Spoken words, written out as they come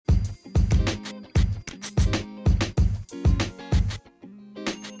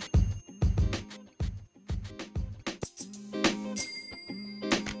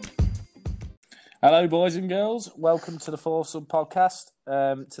Hello, boys and girls. Welcome to the Four Sub Podcast.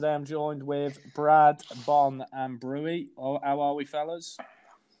 Today I'm joined with Brad, Bon, and Brewy. How are we, fellas?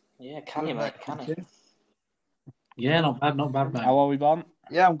 Yeah, can you, mate? Can you? Yeah, not bad, mate. How are we, Bon?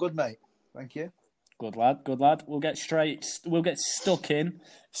 Yeah, I'm good, mate. Thank you. Good lad. We'll get stuck in.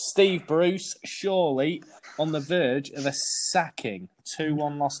 Steve Bruce, surely on the verge of a sacking.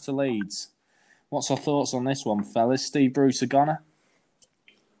 2-1 loss to Leeds. What's our thoughts on this one, fellas? Steve Bruce a goner?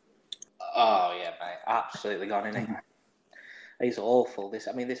 Oh, yeah, mate. Absolutely gone, isn't he? He's awful. This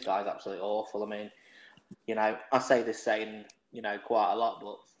guy's absolutely awful. I say this saying, quite a lot,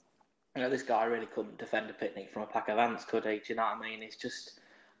 but, this guy really couldn't defend a picnic from a pack of ants, could he? Do you know what I mean? He's just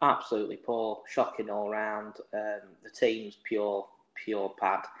absolutely poor, shocking all round. The team's pure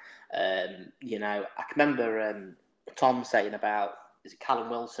pad. I can remember Tom saying about, is it Callum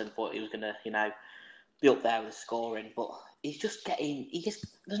Wilson, thought he was going to, be up there with the scoring, but he's just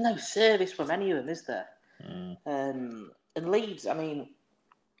there's no service from any of them, is there? And Leeds, I've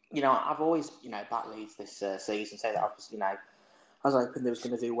always, backed Leeds this season, say that I was hoping they was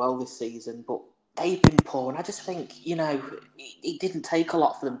going to do well this season, but they've been poor, and I just think, it didn't take a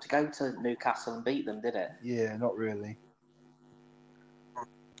lot for them to go to Newcastle and beat them, did it? Yeah, not really.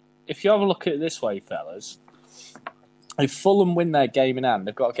 If you have a look at it this way, fellas, if Fulham win their game in hand,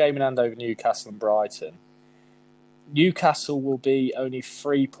 they've got a game in hand over Newcastle and Brighton. Newcastle will be only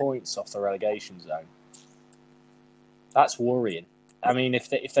 3 points off the relegation zone. That's worrying.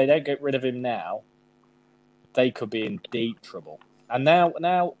 If they don't get rid of him now, they could be in deep trouble. And now,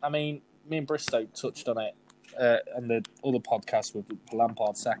 me and Bristow touched on it on the other podcast with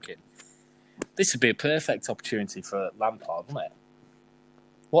Lampard sacking. This would be a perfect opportunity for Lampard, wouldn't it?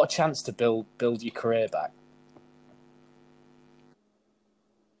 What a chance to build your career back.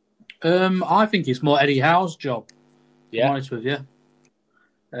 I think it's more Eddie Howe's job. Yeah, I'm honest with you.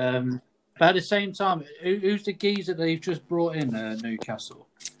 But at the same time, who's the geezer they've just brought in Newcastle?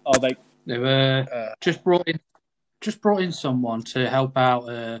 Oh, they've just brought in someone to help out.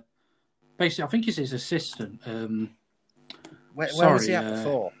 Basically, I think it's his assistant. Where was he at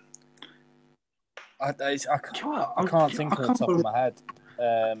before? I can't think on the top of my head.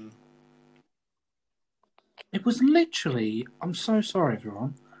 It was literally. I'm so sorry,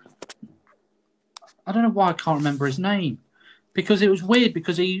 everyone. I don't know why I can't remember his name, because it was weird.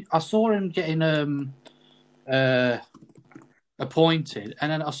 Because I saw him getting appointed,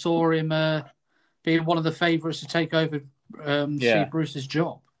 and then I saw him being one of the favourites to take over Steve Bruce's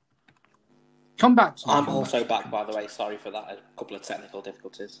job. Come back to me. I'm also back, by the way. Sorry for that. A couple of technical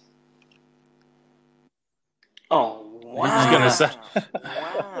difficulties. Oh, wow. I was going to say.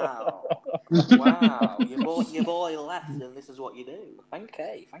 Wow. Your boy left, and this is what you do. Thank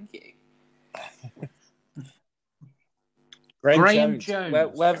you. Graham Jones.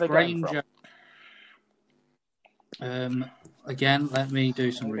 Where have they gone from? Again, let me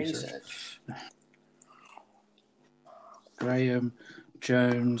do some research. Graham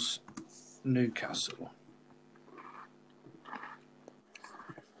Jones, Newcastle.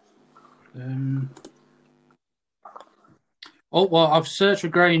 I've searched for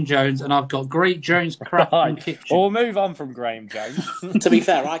Graham Jones, and I've got Great Jones Craft and Kitchen. We'll move on from Graham Jones. To be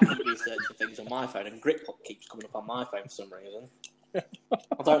fair, I keep researching things on my phone, and Grip Hook keeps coming up on my phone for some reason.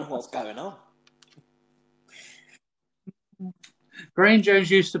 I don't know what's going on. Graham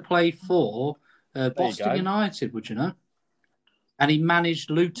Jones used to play for Boston United, would you know? And he managed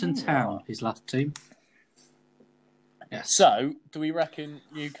Luton Town, his last team. Yeah. So, do we reckon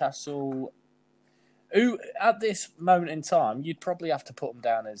Newcastle... Who, at this moment in time, you'd probably have to put them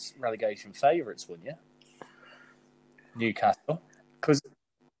down as relegation favourites, wouldn't you? Newcastle. Because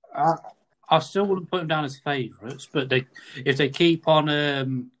I still wouldn't put them down as favourites, but if they keep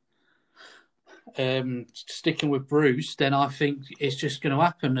on sticking with Bruce, then I think it's just going to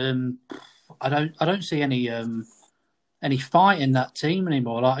happen. I don't see any fight in that team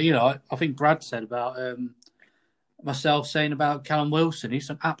anymore. I think Brad said about myself saying about Callum Wilson, he's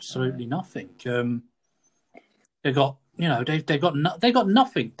done absolutely nothing. They've got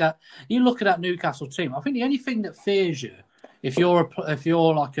nothing. That you look at that Newcastle team. I think the only thing that fears you, if you're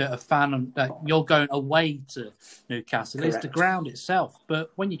like a fan that you're going away to Newcastle, is the ground itself. But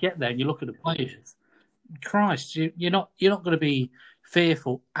when you get there and you look at the players, Christ, you're not going to be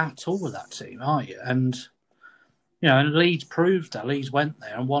fearful at all with that team, are you? And and Leeds proved that. Leeds went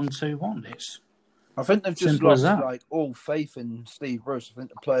there and won 2-1. I think they've just lost all faith in Steve Bruce. I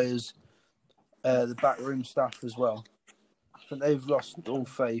think the players. The backroom staff as well. I think they've lost all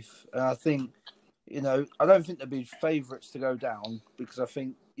faith. And I think, I don't think they'll be favourites to go down because I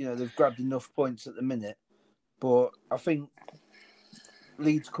think, they've grabbed enough points at the minute. But I think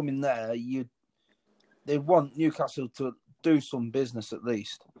Leeds coming there, they want Newcastle to do some business at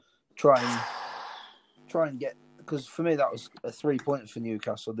least. Try and get, because for me that was a 3 pointer for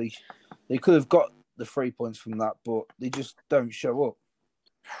Newcastle. They could have got the 3 points from that, but they just don't show up.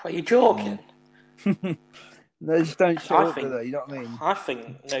 Are you joking? They just don't show up, do they? You know what I mean? I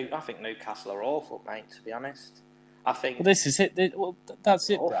think Newcastle are awful, mate. To be honest, I think. Well, this is it. That's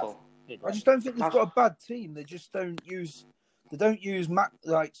it, awful. Brad. I just don't think they've got a bad team. They just don't use. They don't use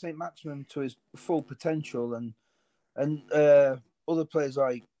like St. Maximin to his full potential, and other players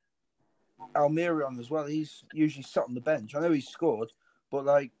like Almirion as well. He's usually sat on the bench. I know he's scored, but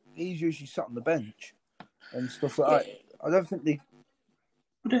like he's usually sat on the bench and stuff like that. I don't think they.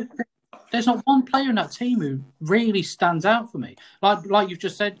 There's not one player in that team who really stands out for me. Like you've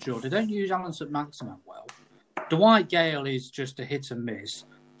just said, Joe, they don't use Alan St. Maximin well. Dwight Gale is just a hit and miss.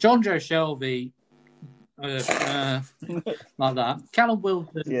 John Joe Shelby, like that. Callum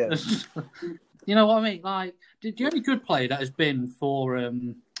Wilson, you know what I mean? Like, the only good player that has been for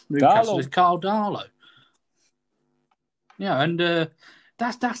Newcastle is Carl Darlow. Yeah, and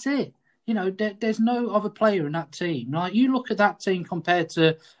that's it. You know, there's no other player in that team. Like, you look at that team compared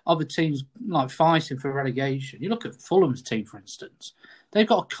to other teams like fighting for relegation. You look at Fulham's team, for instance. They've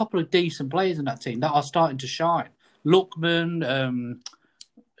got a couple of decent players in that team that are starting to shine. Lookman,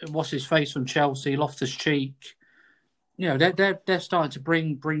 what's his face from Chelsea, Loftus-Cheek. You know, they're starting to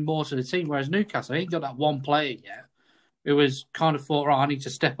bring more to the team. Whereas Newcastle, ain't got that one player yet. It was kind of thought, right, I need to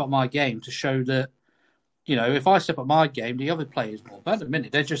step up my game to show that, you know, if I step up my game, the other players will. But at the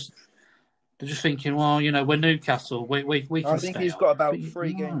minute, they're just thinking, well, you know, we're Newcastle. We can I think he's got about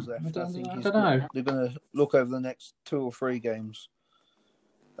 3 games left. I think I don't know. They're going to look over the next 2 or 3 games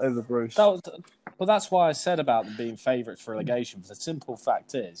over Bruce. That's why I said about them being favourites for relegation. The simple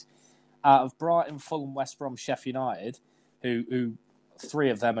fact is, out of Brighton, Fulham, West Brom, Sheffield United, who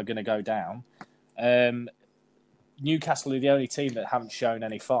 3 of them are going to go down, Newcastle are the only team that haven't shown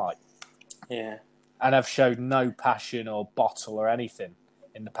any fight. Yeah. And have showed no passion or bottle or anything.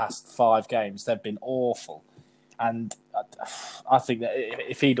 In the past 5 games, they've been awful, and I think that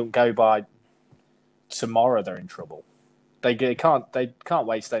if he don't go by tomorrow, they're in trouble. They can't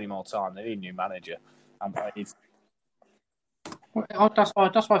waste any more time. They need a new manager. That's why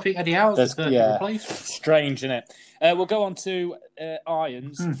I think Eddie Howe's the perfect replacement. Strange, isn't it? We'll go on to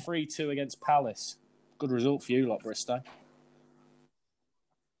Irons 3-2 against Palace. Good result for you, lot, Bristow.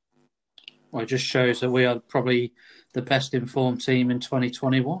 Well, it just shows that we are probably the best informed team in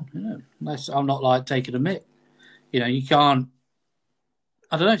 2021. You know, I'm not like taking a mick. You know, you can't.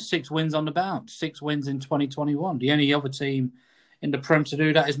 I don't know. 6 wins on the bounce. 6 wins in 2021. The only other team in the Prem to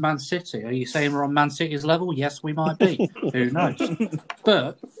do that is Man City. Are you saying we're on Man City's level? Yes, we might be. Who knows?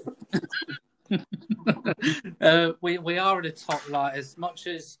 But we are at the top. Like, as much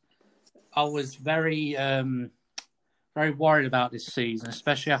as I was very very worried about this season,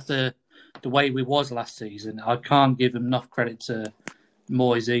 especially after the way we was last season, I can't give him enough credit to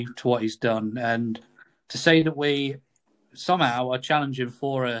Moisey, to what he's done. And to say that we somehow are challenging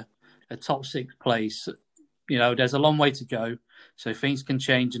for a top 6 place, you know, there's a long way to go. So things can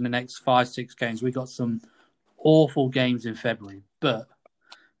change in the next 5-6 games. We got some awful games in February. But,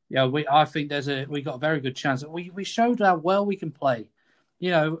 yeah, I think we got a very good chance. We showed how well we can play.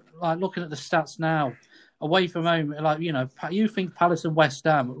 You know, like looking at the stats now, away from home, like, you know, you think Palace and West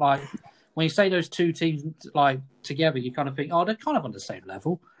Ham, like, when you say those 2 teams like together, you kind of think, oh, they're kind of on the same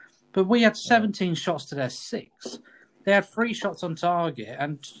level. But we had 17 shots to their 6. They had 3 shots on target,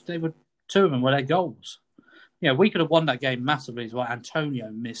 and 2 of them were their goals. You know, we could have won that game massively as well.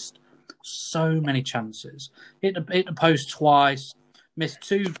 Antonio missed so many chances. Hit the post twice, missed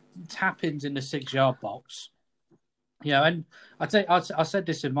 2 tap-ins in the 6-yard box. You know, and I said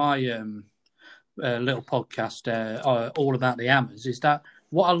this in my little podcast, all about the Hammers, is that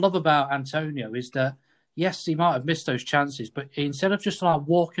what I love about Antonio is that, yes, he might have missed those chances, but instead of just like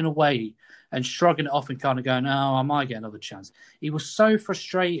walking away and shrugging it off and kind of going, oh, I might get another chance, he was so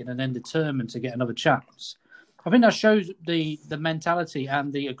frustrated and then determined to get another chance. I think that shows the mentality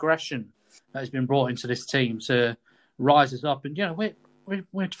and the aggression that has been brought into this team to rise us up. And, you know, we're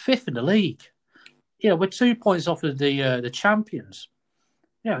 5th in the league. You know, we're 2 points off of the champions.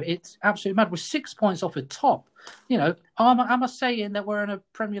 You know, it's absolutely mad. We're 6 points off the top. You know, am I saying that we're in a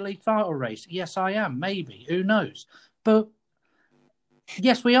Premier League title race? Yes, I am. Maybe. Who knows? But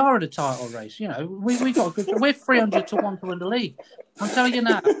yes, we are in a title race. You know, we got a good. We're 300 to 1 to win the league. I'm telling you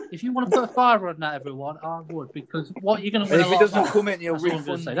now. If you want to put a fire on that, everyone, I would, because what you're going to win. If it doesn't come in, you'll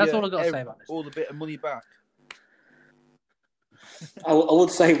refund. That's all I've got to say about this. All the bit of money back. I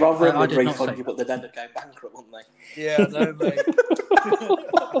would say Rotherham would refund you, but they'd end up going bankrupt, wouldn't they? Yeah, I know, mate.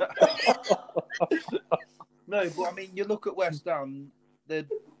 No, but I mean, you look at West Ham; they're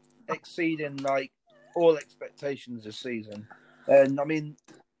exceeding like all expectations this season, and I mean,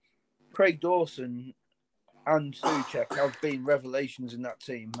 Craig Dawson and Souček have been revelations in that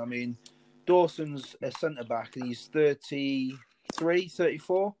team. I mean, Dawson's a centre back, and he's 33,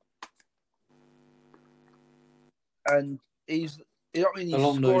 34, and he's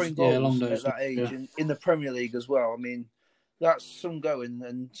scoring goals at that age in the Premier League as well. I mean, that's some going.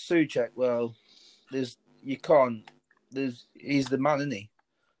 And Souček, well, he's the man, isn't he?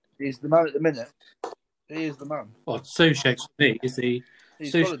 He's the man at the minute. He is the man. Well, Souček for me is the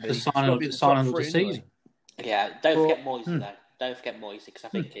signing of the season. Yeah, don't forget Moisey though. Don't forget Moisey because I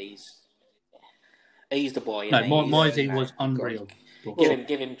think he's the boy. No, Moisey was unreal.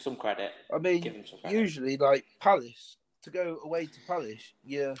 Give him some credit. I mean, usually like Palace, to go away to Palace,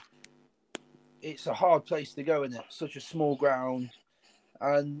 it's a hard place to go, isn't it? Such a small ground,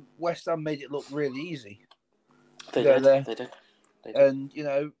 and West Ham made it look really easy. They did. And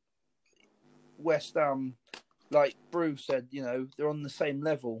West Ham, like Bruce said, they're on the same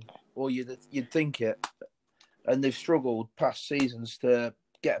level, or you'd think it, and they've struggled past seasons to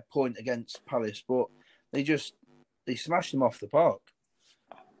get a point against Palace, but they smashed them off the park.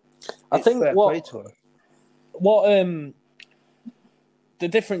 I think the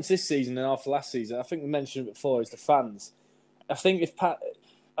difference this season and after last season, I think we mentioned it before, is the fans. I think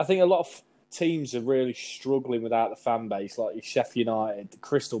a lot of teams are really struggling without the fan base, like Sheffield United,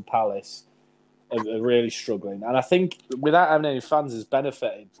 Crystal Palace are really struggling. And I think without having any fans has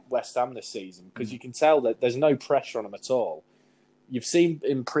benefited West Ham this season because you can tell that there's no pressure on them at all. You've seen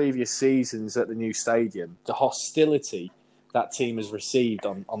in previous seasons at the new stadium, the hostility that team has received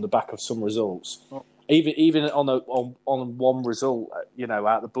on the back of some results. Even on one result,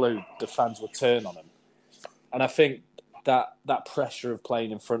 out the blue, the fans would turn on them. And I think that pressure of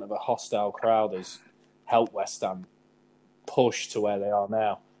playing in front of a hostile crowd has helped West Ham push to where they are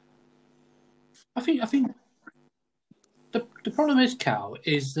now. I think the problem is, Cal,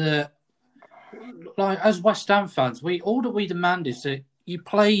 is that like as West Ham fans, all that we demand is that you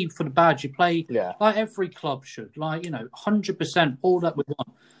play for the badge. You play like every club should, 100% all that we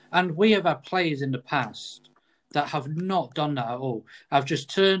want. And we have had players in the past that have not done that at all. Have just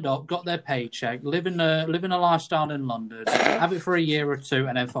turned up, got their paycheck, living a lifestyle in London, have it for a year or two,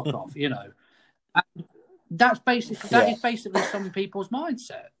 and then fuck off. And that is basically some people's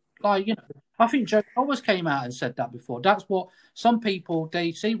mindset. I think Joe always came out and said that before. That's what some people,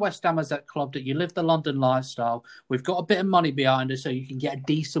 they see West Ham as that club that you live the London lifestyle. We've got a bit of money behind us so you can get a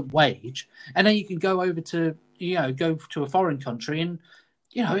decent wage. And then you can go over to, go to a foreign country and,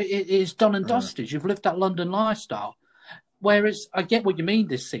 it's done and dusted. You've lived that London lifestyle. Whereas I get what you mean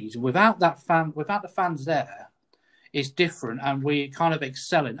this season. Without the fans there, it's different and we're kind of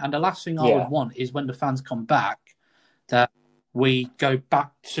excelling. And the last thing I would want is when the fans come back, that we go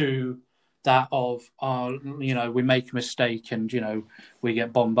back to that of, we make a mistake and, we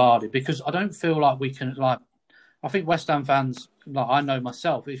get bombarded. Because I don't feel like we can, I think West Ham fans, I know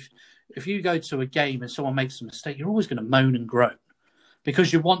myself, if you go to a game and someone makes a mistake, you're always going to moan and groan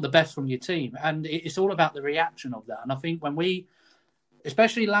because you want the best from your team. And it's all about the reaction of that. And I think when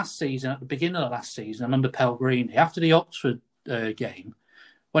especially last season, at the beginning of last season, and under Pellegrini, after the Oxford game,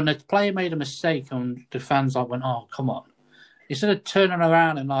 when the player made a mistake and the fans went, oh, come on. Instead of turning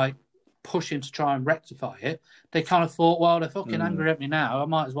around and pushing to try and rectify it, they kind of thought, well, they're fucking angry at me now. I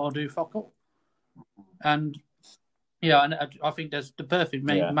might as well do fuck all. And and I think there's the perfect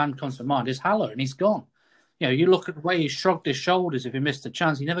man comes to mind is Haller, and he's gone. You look at the way he shrugged his shoulders if he missed a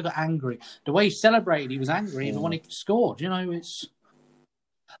chance. He never got angry. The way he celebrated, he was angry even when he scored. It's.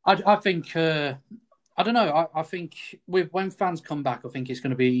 I think. I don't know. I think when fans come back, I think it's going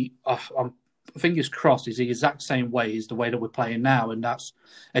to be. Fingers crossed, is the exact same way as the way that we're playing now, and that's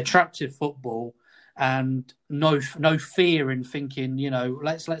attractive football and no fear in thinking,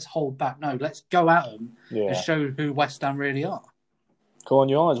 let's hold back. No, let's go at them and show who West Ham really are. Go on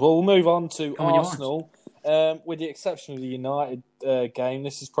your eyes. Well, we'll move on to Arsenal. With the exception of the United game,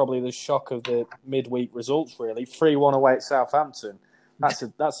 this is probably the shock of the midweek results. Really, 3-1 away at Southampton. That's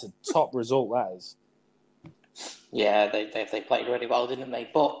a top result. That is. Yeah, they played really well, didn't they?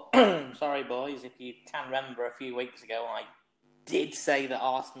 But, sorry, boys, if you can remember a few weeks ago, I did say that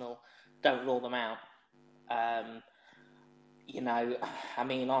Arsenal don't rule them out.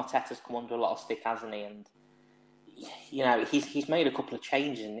 Arteta's come under a lot of stick, hasn't he? And, he's made a couple of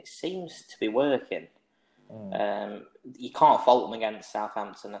changes and it seems to be working. You can't fault them against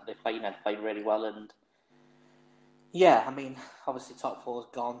Southampton. They played really well. And, obviously top four's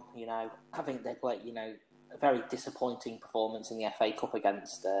gone. I think they played, a very disappointing performance in the FA Cup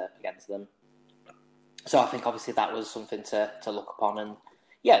against them. So I think obviously that was something to look upon. And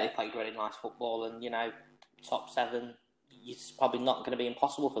yeah, they played really nice football. And, top 7, it's probably not going to be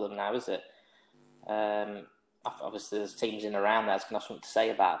impossible for them now, is it? Obviously, there's teams in and around there that's going to have something to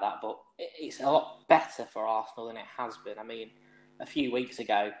say about that. But it's a lot better for Arsenal than it has been. I mean, a few weeks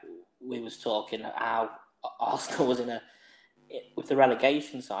ago, we was talking how Arsenal was with the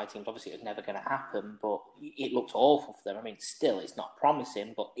relegation side teams. Obviously, it was never going to happen, but it looked awful for them. I mean, still, it's not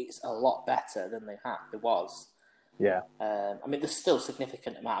promising, but it's a lot better than it was. Yeah. I mean, there's still a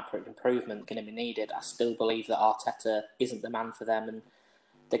significant amount of improvement going to be needed. I still believe that Arteta isn't the man for them, and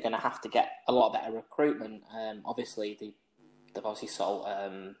they're going to have to get a lot better recruitment. Obviously, they've obviously sold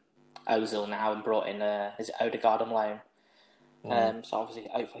Ozil now and brought in is it Odegaard on loan. So obviously,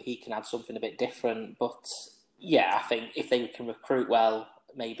 hopefully he can add something a bit different. But yeah, I think if they can recruit well,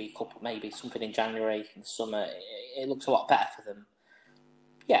 maybe something in January in the summer, it looks a lot better for them.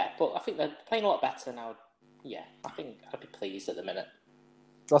 Yeah, but I think they're playing a lot better now. Yeah, I think I'd be pleased at the minute.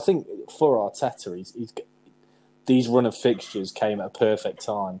 I think for Arteta, these run of fixtures came at a perfect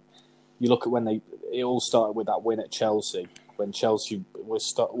time. You look at when it all started with that win at Chelsea, when Chelsea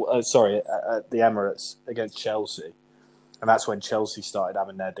was at the Emirates against Chelsea, and that's when Chelsea started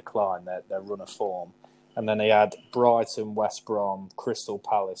having their decline, their run of form, and then they had Brighton, West Brom, Crystal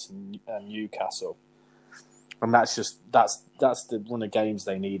Palace, and Newcastle, and that's the run of games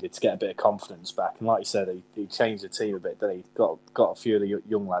they needed to get a bit of confidence back. And like you said, he changed the team a bit. He got a few of the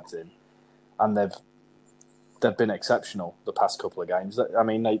young lads in, and they've been exceptional the past couple of games. I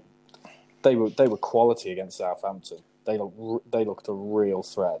mean, they were quality against Southampton. They looked a real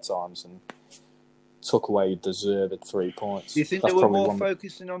threat at times and took away deserved 3 points. Do you think they were more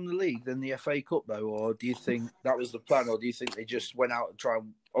focusing on the league than the FA Cup, though, or do you think that was the plan, or do you think they just went out and try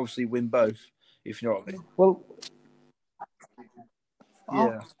and obviously win both, if you know what I mean? Well,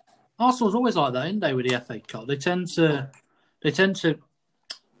 yeah. Arsenal's always like that, isn't they, with the FA Cup? They tend to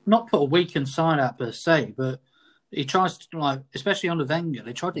not put a weakened side out per se, but he tries to, especially under Wenger,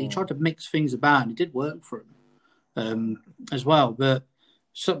 he tried to mix things about, and it did work for him as well. But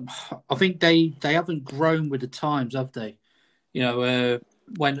I think they haven't grown with the times, have they? When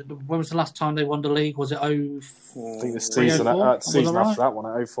was the last time they won the league? Was it 04? I think the season after that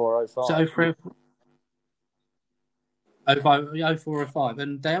one at 04, 05. So 04, 04, 05,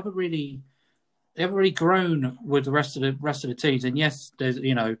 and they haven't really grown with the rest of the teams. And yes, there's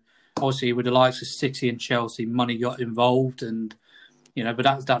obviously with the likes of City and Chelsea, money got involved, and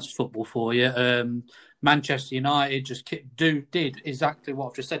but that's football for you. Manchester United just did exactly what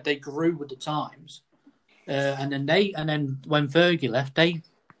I've just said. They grew with the times, and then when Fergie left, they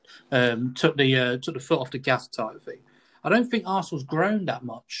took the foot off the gas type thing. I don't think Arsenal's grown that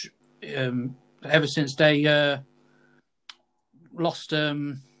much ever since they lost.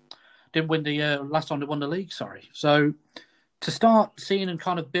 Didn't win the last time they won the league. Sorry, so to start seeing them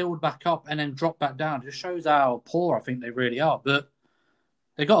kind of build back up and then drop back down just shows how poor I think they really are. But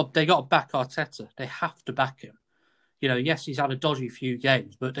they got to back Arteta. They have to back him. Yes, he's had a dodgy few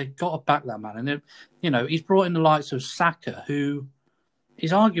games, but they've got to back that man. And he's brought in the likes of Saka, who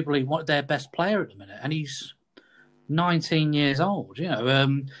is arguably their best player at the minute, and he's 19 years old.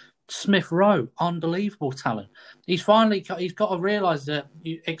 Smith Rowe, unbelievable talent. He's got to realise that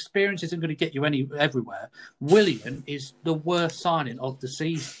experience isn't going to get you everywhere. Willian is the worst signing of the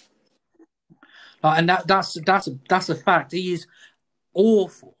season, and that's a fact. He is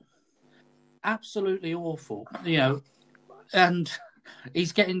awful, absolutely awful. And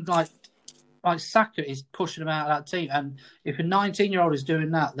he's getting like Saka is pushing him out of that team. And if a 19-year-old is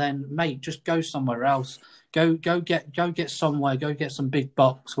doing that, then mate, just go somewhere else. Go get somewhere. Go get some big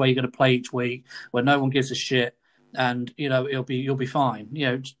bucks where you're going to play each week, where no one gives a shit, and you'll be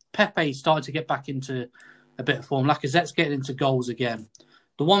fine. Pepe started to get back into a bit of form. Lacazette's getting into goals again.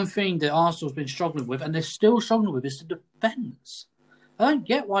 The one thing that Arsenal's been struggling with, and they're still struggling with, is the defence. I don't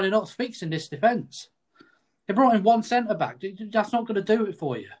get why they're not fixing this defence. They brought in one centre back. That's not going to do it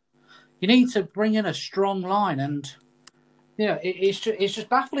for you. You need to bring in a strong line, and it's just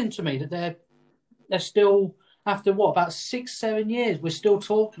baffling to me that they're still, after about 6-7 years, we're still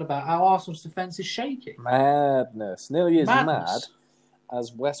talking about how Arsenal's defence is shaking. Madness. Nearly as mad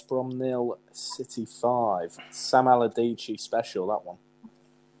as West Brom 0, City 5. Sam Allardyce special, that one.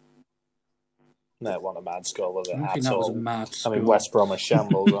 No, it wasn't a mad score, was it? I think that was a mad score. I mean, West Brom are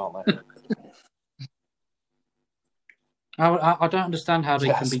shambles, aren't they? I don't understand how they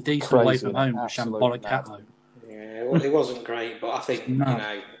can be decent away from home with shambolic at home. Yeah, well, it wasn't great, but I think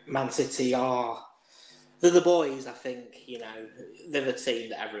Man City they're the boys. I think they're the team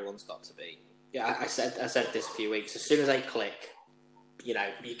that everyone's got to beat. Yeah, I said this a few weeks. As soon as they click,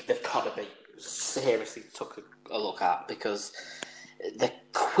 they've got to be seriously took a look at, because the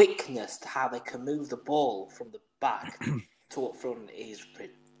quickness to how they can move the ball from the back to up front is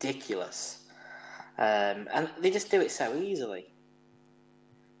ridiculous, and they just do it so easily.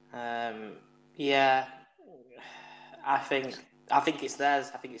 Yeah, I think it's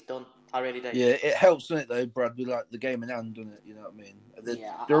theirs. I think it's done. I really do. Yeah, it helps, doesn't it, though, Brad, with like the game in hand, doesn't it? You know what I mean?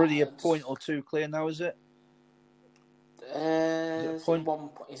 They're already a point or two clear now, is it? Is it a point? I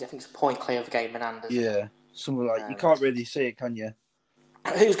think it's a point clear of the game in hand. Yeah, something like you can't really see it, can you?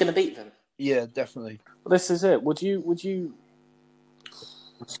 Who's going to beat them? Yeah, definitely. Well, this is it. Would you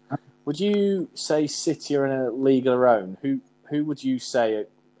say City are in a league of their own? Who would you say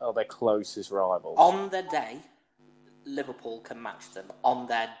are their closest rivals? On their day, Liverpool can match them. On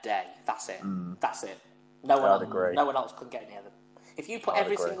their day, that's it. That's it. No one else can get near them. If you put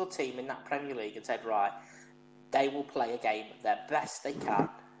every single team in that Premier League and said, right, they will play a game their best they can.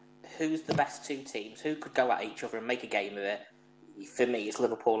 Who's the best two teams? Who could go at each other and make a game of it? For me, it's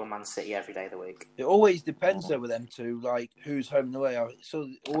Liverpool and Man City every day of the week. It always depends, though, with them two, like who's home and away. So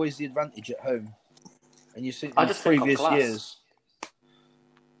always the advantage at home. And you see in previous years.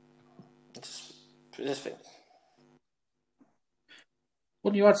 Just think.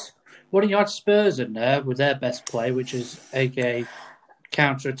 When you had Spurs in there with their best play, which is aka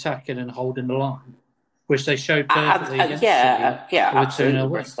counter-attacking and holding the line, which they showed perfectly against City.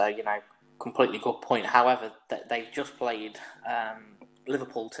 Absolutely. So, completely good point. However, they've just played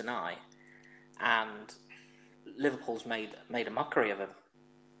Liverpool tonight, and Liverpool's made a mockery of them.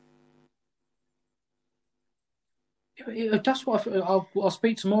 That's what I'll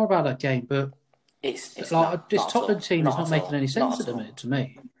speak to more about that game, but it's like this Tottenham team is not making any sense at the minute to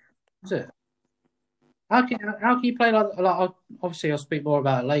me. Is it? How can you play like obviously I'll speak more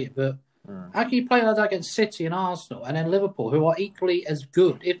about it later, but how can you play like that against City and Arsenal and then Liverpool, who are equally as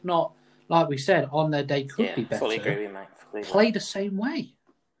good, if not, like we said, on their day could be better? Fully agree with you, mate. Play the same way.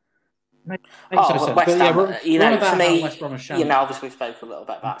 West Ham, for me, obviously we spoke a little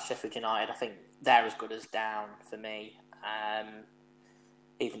bit about Sheffield United. I think they're as good as down for me,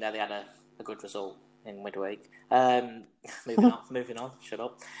 even though they had a good result in midweek. Moving on. Shut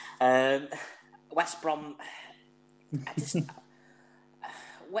up. West Brom.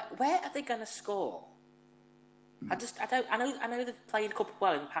 Where are they going to score? I know they've played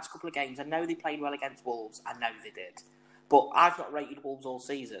well in the past couple of games. I know they played well against Wolves. I know they did, but I've not rated Wolves all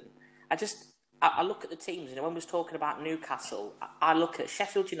season. I look at the teams. When we was talking about Newcastle, I look at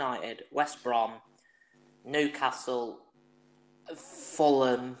Sheffield United, West Brom, Newcastle,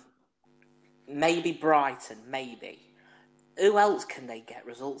 Fulham, maybe Brighton, maybe. Who else can they get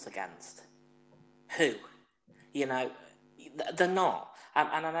results against? Who? They're not.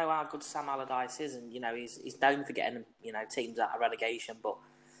 And I know how good Sam Allardyce is, and he's known for getting teams out of relegation. But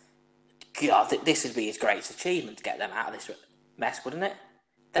God, this would be his greatest achievement to get them out of this mess, wouldn't it?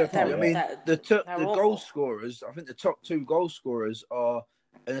 The goal scorers. I think the top two goal scorers are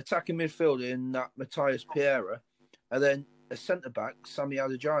an attacking midfielder in that Matthias Pereira, and then a centre back, Sami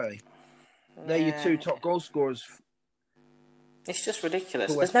Adjaye. They're your two top goal scorers. It's just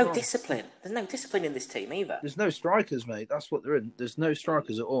ridiculous. There's no discipline. There's no discipline in this team either. There's no strikers, mate. That's what they're in. There's no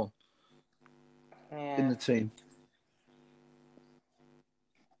strikers at all in the team.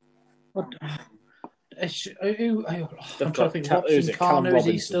 I'm trying to think. Robson Carner, is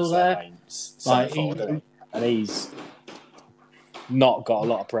he still there? And he's not got a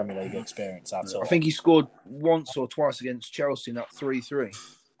lot of Premier League experience at all. I think he scored once or twice against Chelsea in that 3-3.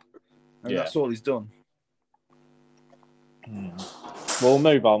 And that's all he's done. We'll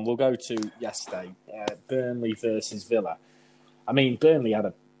move on. We'll go to yesterday. Burnley versus Villa. I mean, Burnley had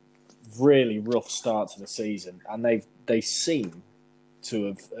a really rough start to the season, and they seem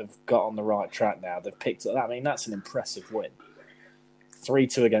to have got on the right track now. They've picked up. I mean, that's an impressive win.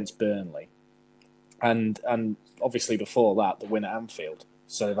 3-2 against Burnley. And obviously before that, the win at Anfield.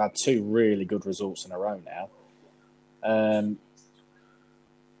 So they've had two really good results in a row now.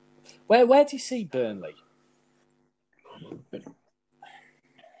 Where do you see Burnley?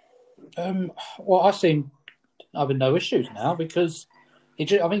 Well, I seem having no issues now because I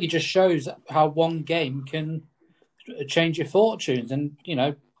think it just shows how one game can change your fortunes. And,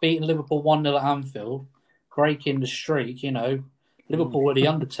 beating Liverpool 1-0 at Anfield, breaking the streak, Liverpool were the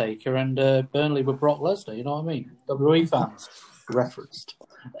Undertaker and Burnley were Brock Lesnar, you know what I mean? WWE fans referenced.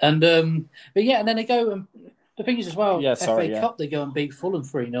 And, and then they go and the thing is as well, FA Cup, they go and beat Fulham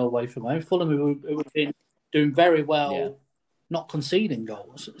 3-0 away from home. Fulham who have been doing very well, not conceding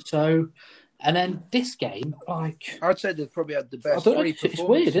goals. So, And then this game, I'd say they've probably had the best three performances. It's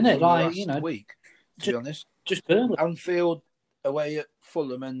weird, isn't it? In the last week, to be honest. Just Burnley. Anfield away at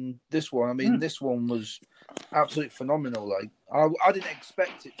Fulham and this one. I mean, this one was absolutely phenomenal. Like I didn't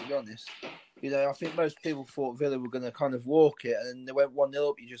expect it, to be honest. I think most people thought Villa were going to kind of walk it, and they went 1-0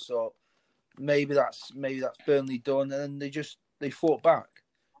 up. You just thought maybe that's Burnley done, and then they fought back.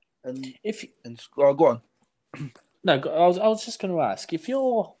 And go on. No, I was just going to ask if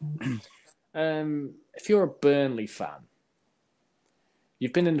you're a Burnley fan.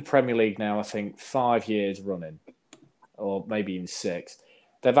 You've been in the Premier League now, I think, 5 years running, or maybe even 6.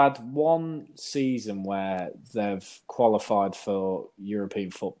 They've had one season where they've qualified for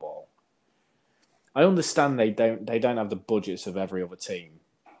European football. I understand they don't have the budgets of every other team,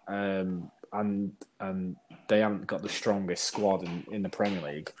 and they haven't got the strongest squad in the Premier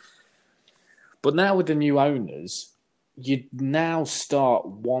League. But now with the new owners, you now start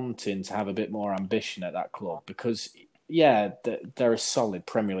wanting to have a bit more ambition at that club because, yeah, they're a solid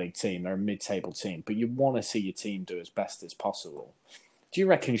Premier League team. They're a mid-table team, but you want to see your team do as best as possible. Do you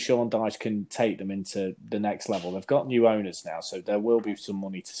reckon Sean Dyche can take them into the next level? They've got new owners now, so there will be some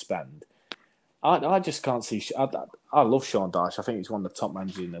money to spend. I just can't see... I love Sean Dyche. I think he's one of the top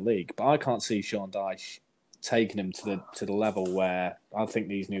managers in the league, but I can't see Sean Dyche taking him to the level where I think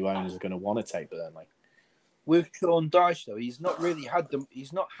these new owners are going to want to take Burnley. With Sean Dyche, though, he's not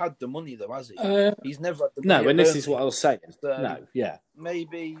had the money, though, has he? He's never had the money. No, and this is what I was saying. So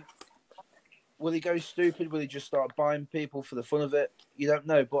maybe will he go stupid? Will he just start buying people for the fun of it? You don't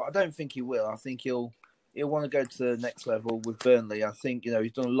know, but I don't think he will. I think he'll want to go to the next level with Burnley. I think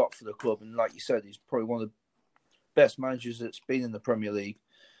he's done a lot for the club, and like you said, he's probably one of the best managers that's been in the Premier League.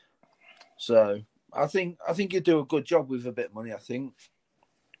 So I think he'd do a good job with a bit of money. I think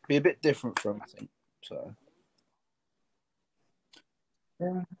be a bit different from him. I think so.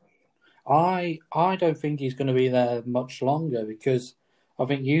 Yeah. I don't think he's going to be there much longer because I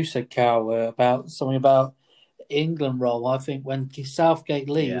think you said, Cal, about something about England role. I think when Southgate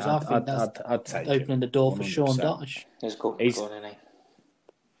leaves, I think that's opening the door 100%. For Sean Dyche. He's good, isn't he?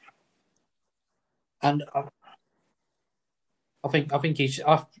 And I think he's.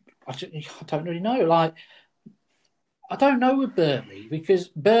 I don't really know. Like, I don't know with Burnley because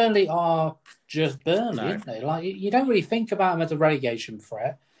Burnley are just Burnley, aren't they? Like, you don't really think about them as a relegation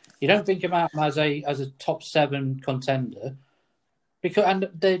threat. You don't think about them as a top 7 contender and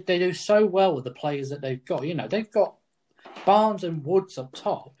they do so well with the players that they've got. They've got Barnes and Woods up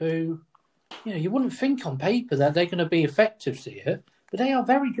top, who you wouldn't think on paper that they're going to be effective here, but they are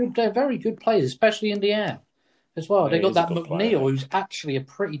very good. They're very good players, especially in the air as well. They got that McNeil, who's actually a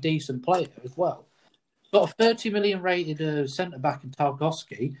pretty decent player as well. Got a 30 million rated centre back in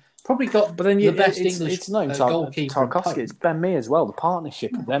Tarkowski. Probably got the best English goalkeeper. Tarkowski, it's Ben Mee as well. The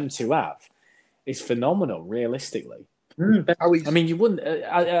partnership of them two have is phenomenal, realistically. I mean, you wouldn't...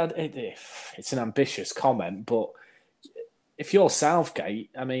 it's an ambitious comment, but if you're Southgate,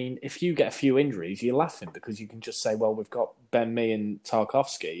 I mean, if you get a few injuries, you're laughing because you can just say, well, we've got Ben Mee and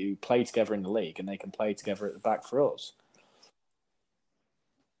Tarkowski who play together in the league and they can play together at the back for us.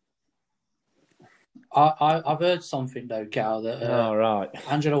 I've heard something though, Cal, that right.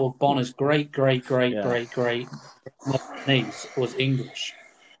 Angelo Ogbonna's great niece was English.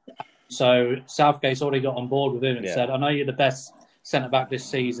 So Southgate's already got on board with him and said, I know you're the best centre back this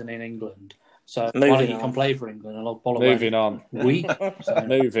season in England. So why don't you come play for England? And I'll follow Moving on.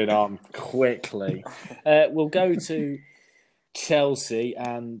 Moving on quickly. We'll go to Chelsea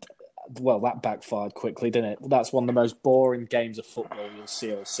and that backfired quickly, didn't it? That's one of the most boring games of football you'll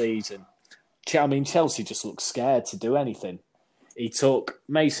see all season. I mean, Chelsea just looked scared to do anything. He took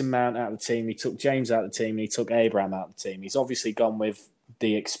Mason Mount out of the team, he took James out of the team, and he took Abraham out of the team. He's obviously gone with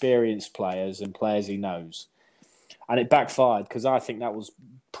the experienced players and players he knows. And it backfired because I think that was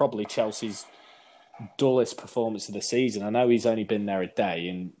probably Chelsea's dullest performance of the season. I know he's only been there a day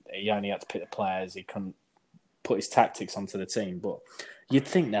and he only had to pick the players. He couldn't put his tactics onto the team. But you'd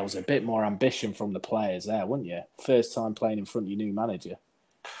think there was a bit more ambition from the players there, wouldn't you? First time playing in front of your new manager.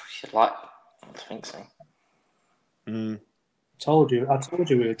 You'd like... I think so. I told you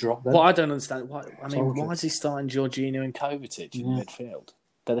we would drop them. Well, I don't understand. Why is he starting Jorginho and Kovacic in midfield?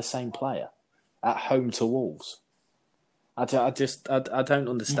 They're the same player at home to Wolves. I don't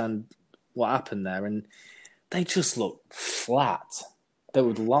understand what happened there, and they just look flat. They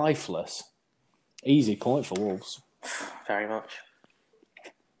were lifeless. Easy point for Wolves. Very much.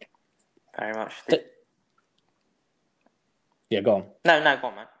 Very much. Yeah, go on. No, go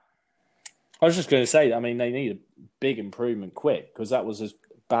on, man. I was just going to say, I mean, they need a big improvement quick because that was as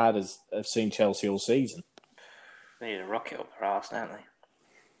bad as I've seen Chelsea all season. They need a rocket up their arse, don't they?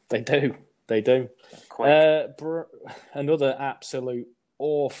 They do. They do. Quick. Another absolute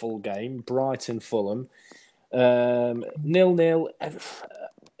awful game, Brighton-Fulham. 0-0.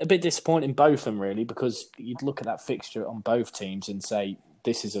 A bit disappointing, both of them, really, because you'd look at that fixture on both teams and say,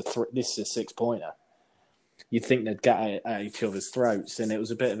 this is a 6-pointer. You'd think they'd get at each other's throats, and it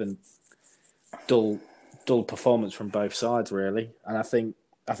was a bit of a dull performance from both sides, really. And I think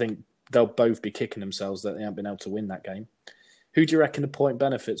they'll both be kicking themselves that they haven't been able to win that game. Who do you reckon the point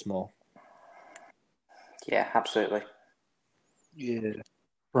benefits more? Yeah, absolutely. Yeah.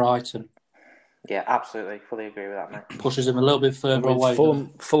 Brighton. Yeah, absolutely. Fully agree with that, mate. Pushes them a little bit further away.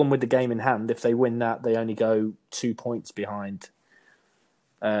 Fulham with the game in hand, if they win that, they only go 2 points behind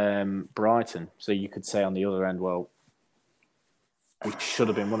Brighton. So you could say on the other end, well, we should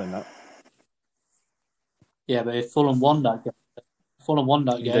have been winning that. Yeah, but if Fulham won that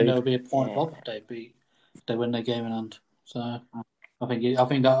game, there would be a point off if they win their game in hand. So I think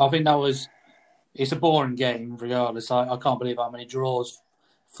that was. It's a boring game, regardless. I can't believe how many draws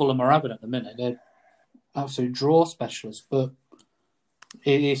Fulham are having at the minute. They're absolute draw specialists, but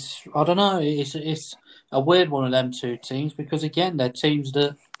it's I don't know. It's a weird one of them two teams because again, they're teams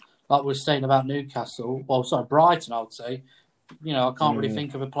that, like we were saying about Newcastle. Well, sorry, Brighton. I would say. I can't really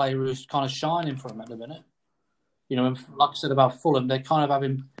think of a player who's kind of shining for them at the minute. And like I said about Fulham, they're kind of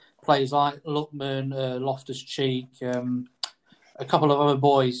having players like Lookman, Loftus-Cheek, a couple of other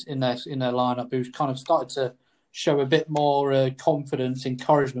boys in their lineup who's kind of started to show a bit more confidence,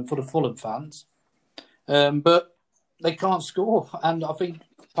 encouragement for the Fulham fans. But they can't score. And I think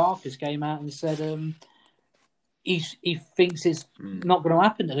Parker's came out and said he thinks it's not going to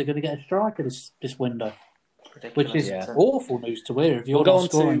happen, that they're going to get a striker this window. Which is awful news to hear if you're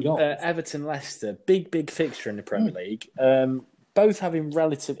not scoring goals. Everton-Leicester, big fixture in the Premier League. Both having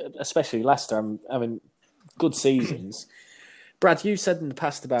especially Leicester, having good seasons. Brad, you said in the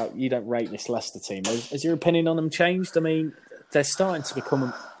past about you don't rate this Leicester team. Has your opinion on them changed? I mean, they're starting to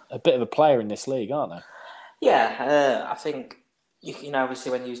become a bit of a player in this league, aren't they? Yeah, I think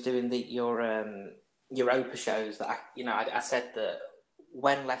obviously when you was doing your Europa shows, that I said that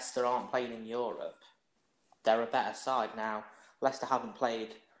when Leicester aren't playing in Europe, they're a better side now. Leicester haven't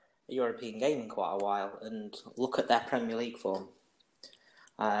played a European game in quite a while, and look at their Premier League form.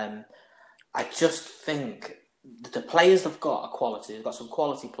 I just think the players they've got are quality. They've got some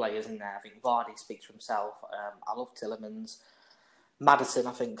quality players in there. I think Vardy speaks for himself. I love Tielemans. Maddison,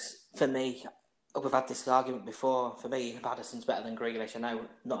 I think, for me, we've had this argument before. For me, Maddison's better than Grealish. I know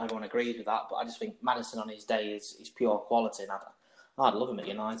not everyone agrees with that, but I just think Maddison on his day is pure quality. And I'd love him at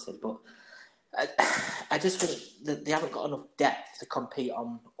United, but I just think that they haven't got enough depth to compete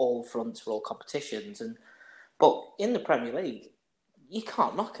on all fronts for all competitions. But in the Premier League, you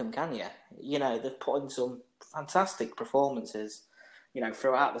can't knock them, can you? They've put in some fantastic performances,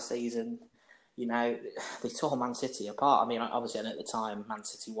 throughout the season. They tore Man City apart. I mean, obviously, at the time, Man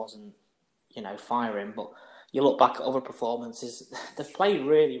City wasn't, firing. But you look back at other performances, they've played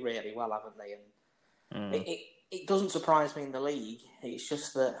really, really well, haven't they? And it doesn't surprise me in the league. It's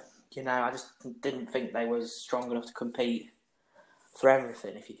just that, I just didn't think they was strong enough to compete for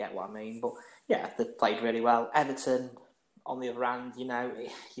everything, if you get what I mean. But, yeah, they've played really well. Everton, on the other hand,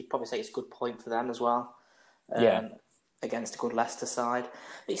 you'd probably say it's a good point for them as well. Against a good Leicester side.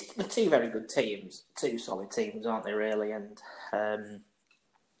 They're two very good teams, two solid teams, aren't they, really? And,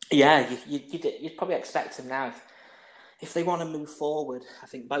 you'd probably expect them now. If they want to move forward, I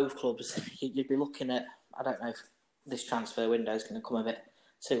think both clubs, you'd be looking at, I don't know if this transfer window is going to come a bit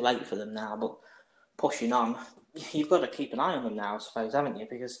too late for them now, but pushing on, you've got to keep an eye on them now, I suppose, haven't you?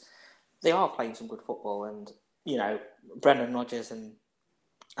 Because they are playing some good football, and Brendan Rodgers and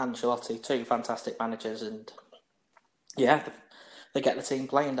Ancelotti, two fantastic managers, and they get the team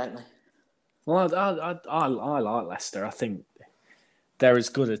playing, don't they? Well, I like Leicester. I think they're as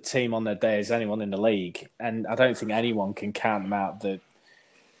good a team on their day as anyone in the league, and I don't think anyone can count them out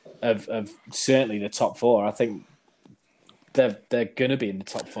of certainly the top four. I think they're going to be in the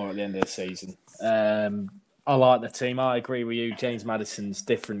top four at the end of the season. I like the team. I agree with you. James Maddison's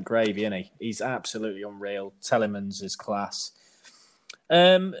different gravy, isn't he? He's absolutely unreal. Tielemans is class.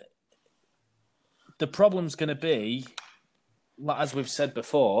 The problem's going to be, as we've said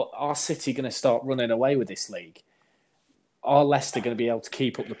before, are City going to start running away with this league? Are Leicester going to be able to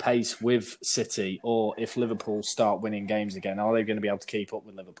keep up the pace with City? Or if Liverpool start winning games again, are they going to be able to keep up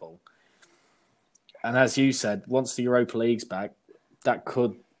with Liverpool? And as you said, once the Europa League's back, that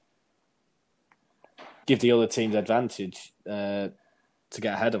could give the other teams advantage to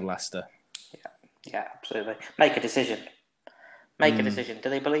get ahead of Leicester. Yeah, absolutely. Make a decision. Do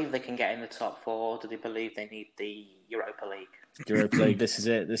they believe they can get in the top four? Or do they believe they need the Europa League? Europa League. This is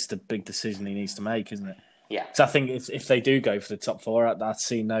it. This is the big decision he needs to make, isn't it? Yeah. So I think if they do go for the top four, I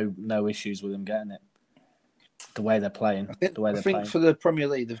see no issues with them getting it. The way they're playing. I think for the Premier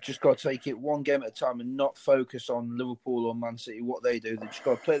League, they've just got to take it one game at a time and not focus on Liverpool or Man City, what they do. They've just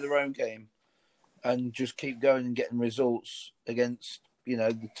got to play their own game and just keep going and getting results against,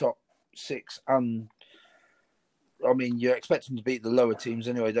 the top six. And, I mean, you expect them to beat the lower teams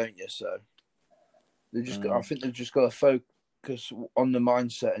anyway, don't you? So I think they've just got to focus on the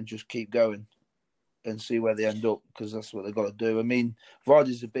mindset and just keep going and see where they end up, because that's what they've got to do. I mean,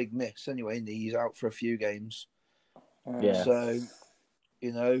 Vardy's a big miss anyway, and he's out for a few games. Yeah. So,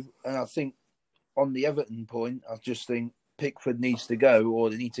 and I think on the Everton point, I just think Pickford needs to go,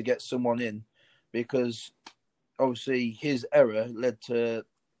 or they need to get someone in, because obviously his error led to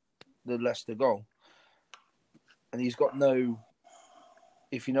the Leicester goal. And he's got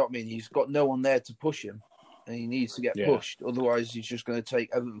if you know what I mean, he's got no one there to push him, and he needs to get pushed. Otherwise, he's just going to take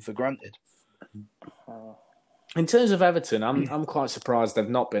Everton for granted. In terms of Everton, I'm quite surprised they've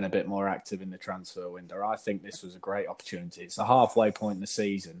not been a bit more active in the transfer window. I think this was a great opportunity. It's a halfway point in the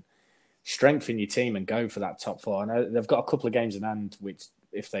season. Strengthen your team and go for that top four. I know they've got a couple of games in hand, which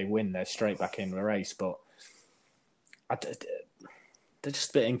if they win, they're straight back in the race. But they're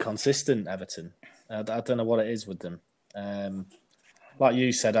just a bit inconsistent, Everton. I don't know what it is with them. Like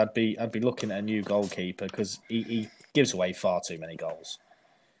you said, I'd be looking at a new goalkeeper, because he gives away far too many goals,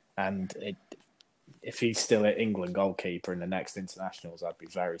 and if he's still an England goalkeeper in the next internationals, I'd be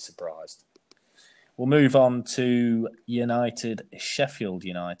very surprised. We'll move on to Sheffield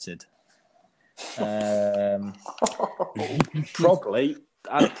United. I'd probably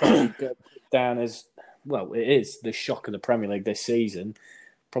go down as, well, it is the shock of the Premier League this season.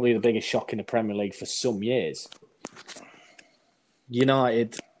 Probably the biggest shock in the Premier League for some years.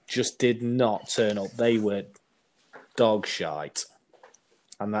 United just did not turn up. They were dog shite.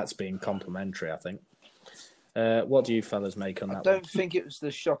 And that's being complimentary, I think. What do you fellas make on that? I don't think it was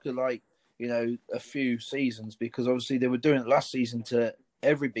the shock of a few seasons, because obviously they were doing it last season to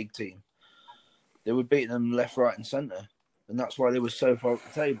every big team. They were beating them left, right and centre, and that's why they were so far up the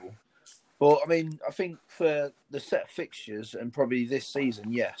table. But, I mean, I think for the set of fixtures and probably this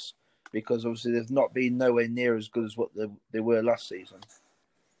season, yes, because obviously they've not been nowhere near as good as what they were last season.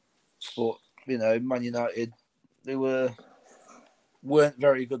 But, Man United, they weren't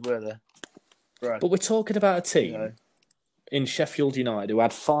very good, were they? Right. But we're talking about a team in Sheffield United who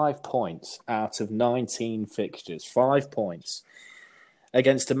had 5 points out of 19 fixtures. 5 points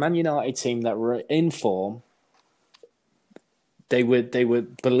against a Man United team that were in form. They were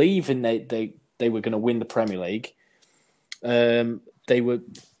believing they were going to win the Premier League. They were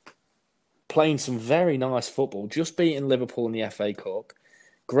playing some very nice football, just beating Liverpool in the FA Cup,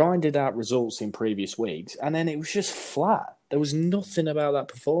 grinded out results in previous weeks, and then it was just flat. There was nothing about that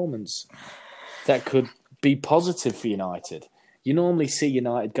performance that could be positive for United. You normally see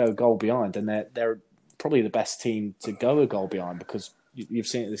United go goal behind, and they're probably the best team to go a goal behind, because you've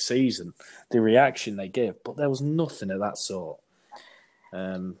seen it this season, the reaction they give. But there was nothing of that sort.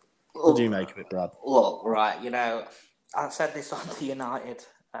 What do you make of it, Brad? Look, right, I said this on the United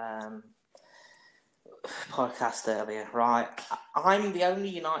podcast earlier, right? I'm the only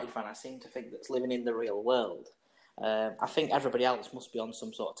United fan I seem to think that's living in the real world. I think everybody else must be on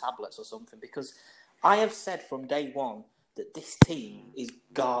some sort of tablets or something, because I have said from day one that this team is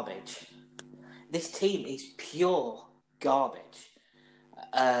garbage. This team is pure garbage.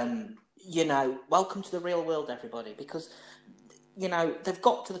 Welcome to the real world, everybody, because, they've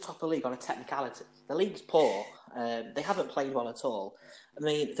got to the top of the league on a technicality. The league's poor. They haven't played well at all. I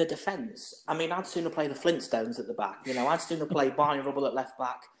mean, the defence, I'd sooner play the Flintstones at the back. I'd sooner play Barney Rubble at left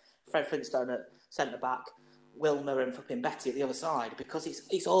back, Fred Flintstone at centre back, Wilmer and flipping Betty at the other side, because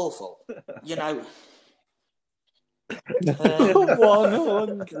it's awful. 100%.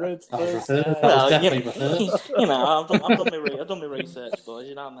 I've done my research, boys.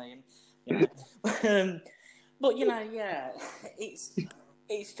 You know what I mean? But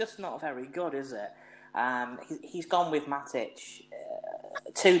it's just not very good, is it? He's gone with Matic,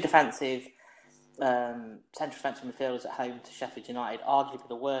 2 defensive central defensive midfielders at home to Sheffield United, arguably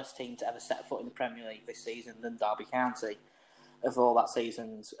the worst team to ever set foot in the Premier League this season than Derby County of all that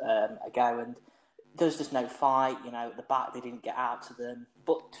seasons ago. And there's just no fight. At the back, they didn't get out to them.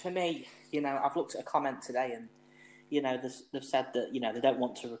 But for me, I've looked at a comment today, and they've said that they don't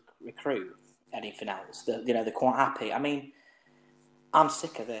want to recruit anything else. They're quite happy. I'm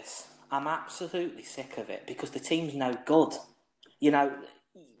sick of this. I'm absolutely sick of it, because the team's no good.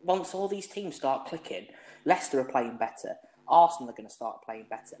 Once all these teams start clicking, Leicester are playing better. Arsenal are going to start playing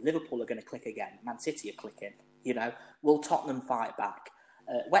better. Liverpool are going to click again. Man City are clicking. You know, will Tottenham fight back?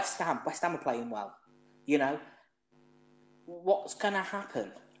 West Ham are playing well. You know, what's going to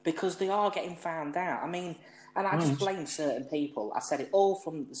happen? Because they are getting found out. I mean, and I just blame certain people. I said it all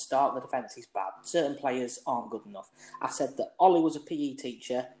from the start. The defence is bad. Certain players aren't good enough. I said that Ollie was a PE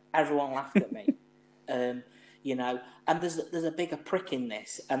teacher. Everyone laughed at me. You know, and there's a bigger prick in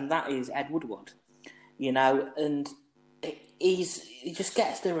this, and that is Ed Woodward. You know, and he just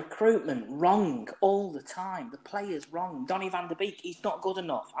gets the recruitment wrong all the time. The players wrong. Donny van der Beek, he's not good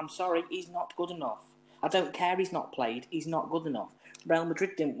enough. I'm sorry, he's not good enough. I don't care. He's not played. He's not good enough. Real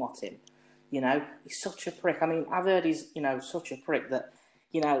Madrid didn't want him. You know, he's such a prick. I mean, I've heard he's, you know, such a prick that,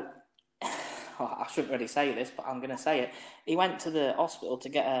 you know, I shouldn't really say this, but I'm going to say it. He went to the hospital to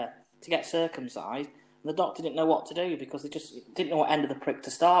get circumcised, and the doctor didn't know what to do because they just didn't know what end of the prick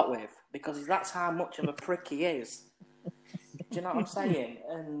to start with, because that's how much of a prick he is. Do you know what I'm saying?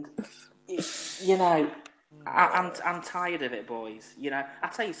 And, you know, I'm tired of it, boys. You know,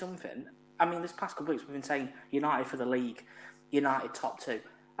 I'll tell you something. I mean, this past couple of weeks we've been saying United for the league, United top 2.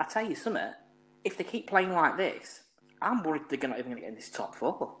 I tell you something, if they keep playing like this, I'm worried they're not even going to get in this top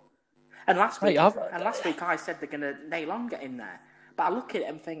 4. And last week I said they're going to nail on get in there. But I look at it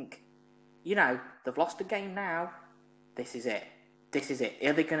and think, you know, they've lost a game now. This is it.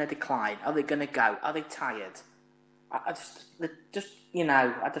 Are they going to decline? Are they going to go? Are they tired? I just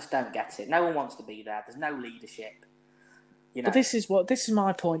don't get it. No one wants to be there. There's no leadership. You know? But this is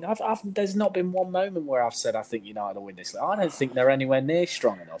my point. There's not been one moment where I've said I think United will win this league. I don't think they're anywhere near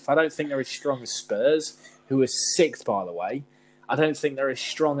strong enough. I don't think they're as strong as Spurs, who are 6th, by the way. I don't think they're as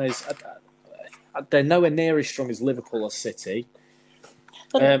strong as they're nowhere near as strong as Liverpool or City.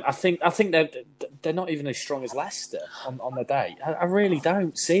 I think they're not even as strong as Leicester on the day. I really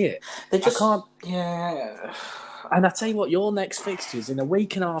don't see it. They just, I can't. Yeah. And I tell you what, your next fixtures in a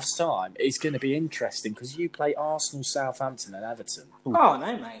week and a half's time is going to be interesting because you play Arsenal, Southampton, and Everton. Oh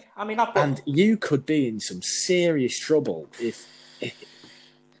no, mate! I mean, and you could be in some serious trouble if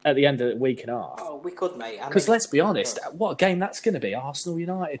at the end of the week and a half. Oh, we could, mate. Because let's be honest, what a game that's going to be. Arsenal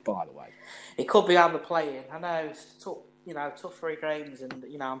United, by the way. It could be how they're playing. I know it's tough 3 games, and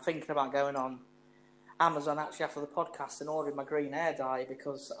I'm thinking about going on Amazon actually after the podcast and ordering my green hair dye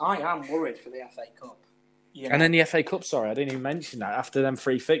because I am worried for the FA Cup. You know? And then the FA Cup, sorry, I didn't even mention that. After them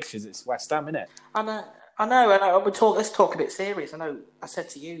 3 fixtures, it's West Ham, isn't it? I know. Let's talk a bit serious. I know I said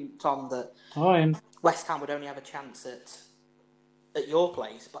to you, Tom, that West Ham would only have a chance at your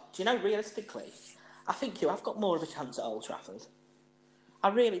place. But do you know, realistically, I think you have got more of a chance at Old Trafford. I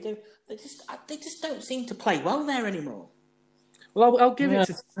really do. They just don't seem to play well there anymore. Well, I'll give it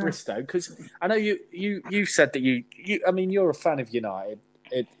to Bristow because I know you said that you I mean, you're a fan of United.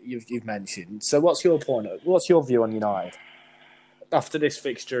 You've mentioned. So, what's your point? What's your view on United after this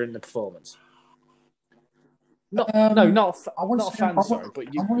fixture and the performance? Not a fan. Sorry,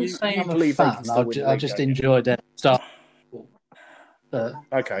 but you believe they can still win. I just enjoyed it. Start.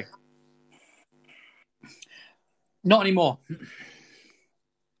 Okay. Not anymore.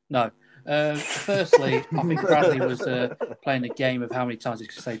 No. Firstly, I think Bradley was playing a game of how many times he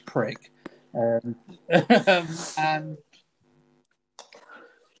could say prick, and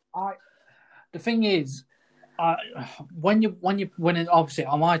the thing is, when you're winning, obviously,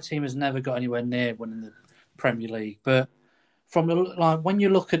 my team has never got anywhere near winning the Premier League. But when you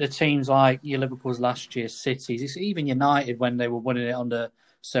look at the teams like your Liverpool's last year, City's, it's even United when they were winning it under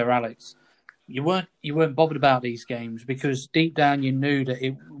Sir Alex, you weren't bothered about these games because deep down you knew that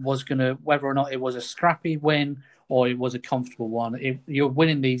it was gonna, whether or not it was a scrappy win or it was a comfortable one. You're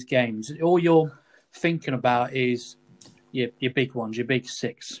winning these games. All you're thinking about is your big ones, your big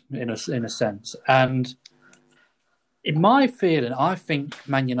 6 in a sense. And in my feeling, I think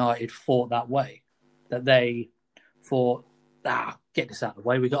Man United thought that way. That they thought, get this out of the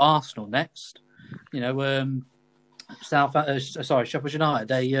way. We got Arsenal next. Sheffield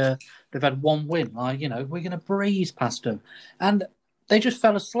United. They've had 1 win. We're going to breeze past them, and they just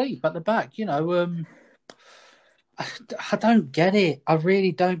fell asleep at the back. I don't get it. I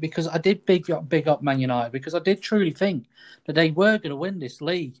really don't, because I did big up Man United because I did truly think that they were going to win this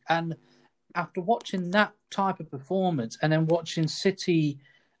league. And after watching that type of performance and then watching City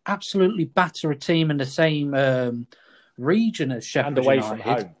absolutely batter a team in the same region as Sheffield and away United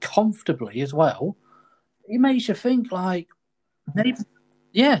from home comfortably as well, it makes you think away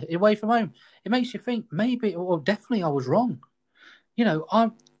from home. It makes you think definitely I was wrong.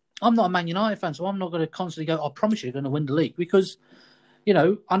 I'm not a Man United fan, so I'm not going to constantly go, I promise you're going to win the league. Because, I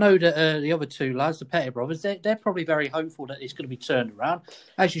know that the other 2 lads, the Petty brothers, they're probably very hopeful that it's going to be turned around,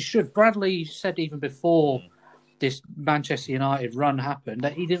 as you should. Bradley said even before this Manchester United run happened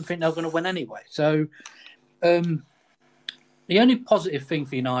that he didn't think they were going to win anyway. So The only positive thing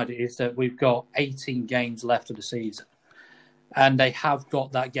for United is that we've got 18 games left of the season. And they have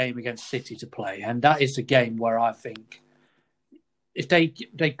got that game against City to play. And that is the game where I think if they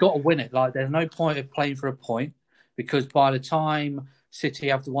got to win it. Like, there's no point of playing for a point, because by the time City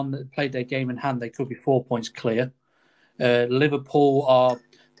have the one that played their game in hand, they could be 4 points clear. Liverpool are,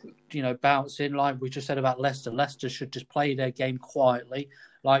 bouncing, like we just said about Leicester. Leicester should just play their game quietly.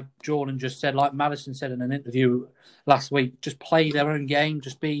 Like Jordan just said, like Maddison said in an interview last week, just play their own game.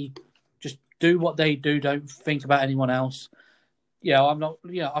 Just do what they do. Don't think about anyone else. I'm not.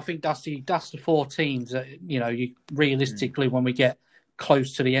 I think that's the four teams that you realistically, when we get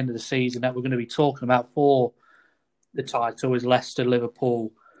close to the end of the season, that we're going to be talking about for the title is Leicester,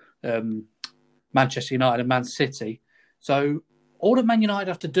 Liverpool, Manchester United, and Man City. So all that Man United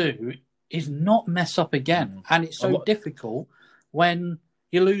have to do is not mess up again, and it's so difficult when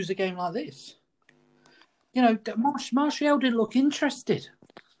you lose a game like this. Martial didn't look interested.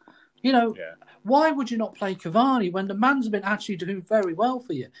 Why would you not play Cavani when the man's been actually doing very well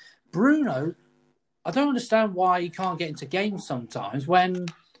for you? Bruno, I don't understand why he can't get into games sometimes when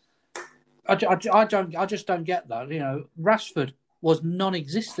I just don't get that. Rashford was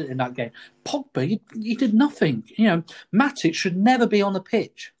non-existent in that game. Pogba, he did nothing. Matic should never be on the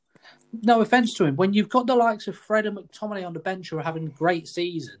pitch. No offence to him. When you've got the likes of Fred and McTominay on the bench who are having great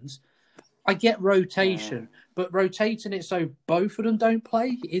seasons, I get rotation, but rotating it so both of them don't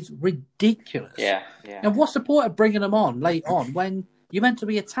play is ridiculous. Yeah. And what's the point of bringing them on late on when you're meant to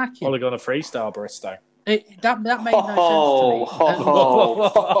be attacking? Well, they're going to freestyle Bristow. That made no sense to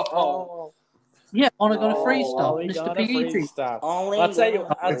me. Yeah, on going to freestyle, Mr. P.E.T. I'll tell you,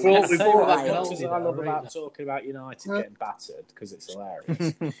 I love about talking about United getting battered, because it's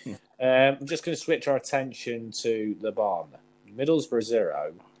hilarious. I'm just going to switch our attention to the barn. Middlesbrough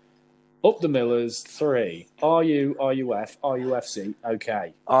 0. Up the Millers 3. RUF, RUFC,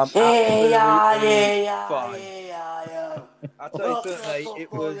 okay. I'm absolutely fine. I'll tell you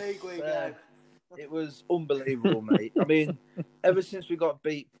something, mate. It was unbelievable, mate. I mean, ever since we got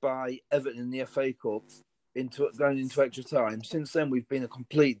beat by Everton in the FA Cup, going into extra time, since then we've been a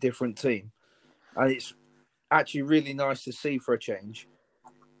complete different team. And it's actually really nice to see for a change.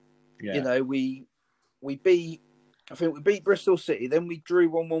 Yeah. We beat Bristol City, then we drew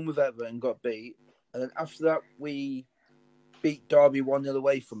 1-1 with Everton and got beat. And then after that, we beat Derby 1-0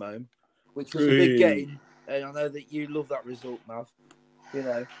 away from home, which was a big game. And I know that you love that result, Mav.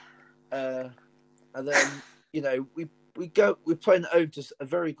 And then, we're playing at home to a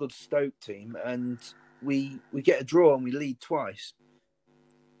very good Stoke team, and we get a draw and we lead twice.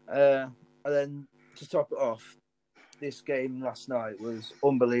 And then to top it off, this game last night was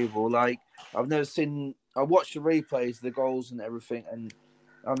unbelievable. Like, I've never seen. I watched the replays, the goals and everything, and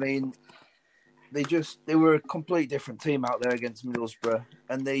I mean, they were a complete different team out there against Middlesbrough,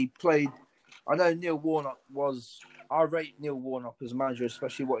 and they played. I know Neil Warnock I rate Neil Warnock as a manager,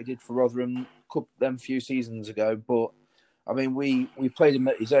 especially what he did for Rotherham them few seasons ago. But I mean, we played him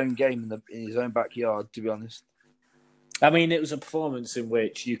at his own game in his own backyard. To be honest, I mean, it was a performance in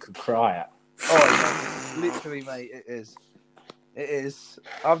which you could cry at. Oh, literally, mate, it is. It is.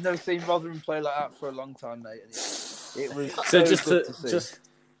 I've never seen Rotherham play like that for a long time, mate. It was so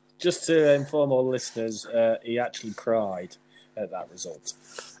just to inform all listeners, he actually cried at that result.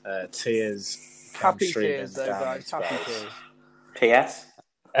 Tears. Happy tears, though, guys. Happy tears. P.S.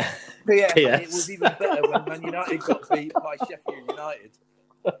 P.S. It was even better when Man United got beat by Sheffield United.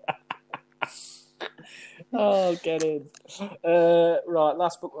 Oh, get in. Right,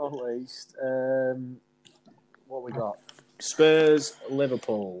 last but not least, what we got? Spurs,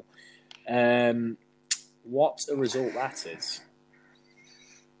 Liverpool. What a result that is.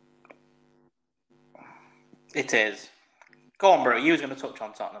 It is. Go on, bro. You was going to touch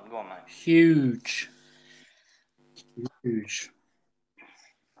on Tottenham. Go on, mate. Huge.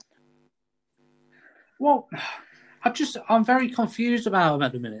 Well, I'm very confused about them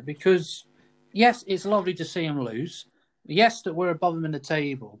at the minute because, yes, it's lovely to see them lose. Yes, that we're above them in the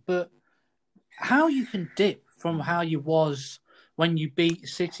table, but how you can dip from how you was when you beat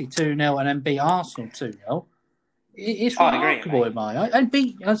City 2-0 and then beat Arsenal 2-0, it's remarkable in my eye.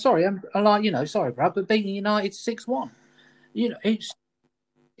 And sorry, Brad, but beating United 6-1. He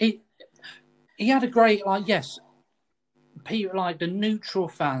had a great, people like the neutral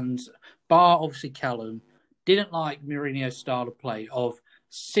fans, bar obviously Callum, didn't like Mourinho's style of play of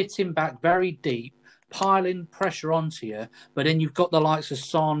sitting back very deep, piling pressure onto you, but then you've got the likes of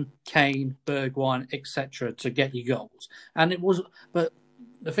Son, Kane, Bergwijn, etc. to get you goals. And but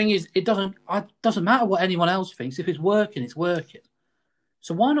the thing is, it doesn't matter what anyone else thinks. If it's working, it's working.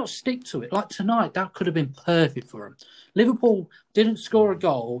 So why not stick to it? Like tonight, that could have been perfect for them. Liverpool didn't score a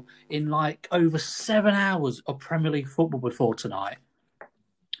goal in like over 7 hours of Premier League football before tonight.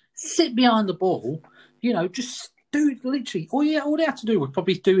 Sit behind the ball, just do literally all they had to do was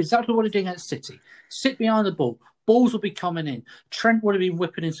probably do exactly what they did against City. Sit behind the ball. Balls will be coming in. Trent would have been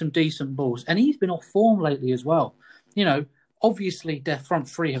whipping in some decent balls. And he's been off form lately as well. Obviously their front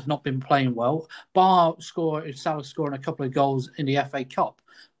three have not been playing well. Salah scoring a couple of goals in the FA Cup.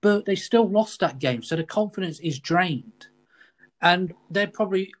 But they still lost that game. So the confidence is drained. And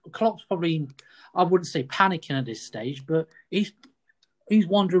Klopp's probably, I wouldn't say panicking at this stage, but he's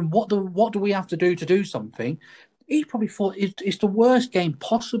wondering what do we have to do something. He probably thought it's the worst game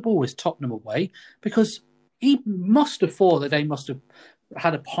possible with Tottenham away, because he must have thought that they must have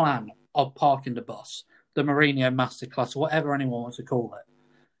had a plan of parking the bus, the Mourinho masterclass, or whatever anyone wants to call it.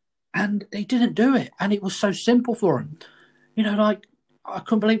 And they didn't do it. And it was so simple for them. I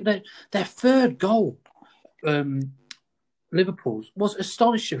couldn't believe that their third goal, Liverpool's, was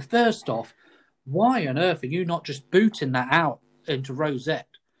astonishing. First off, why on earth are you not just booting that out into Rosette?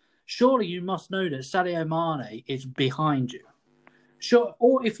 Surely you must know that Sadio Mane is behind you. Sure,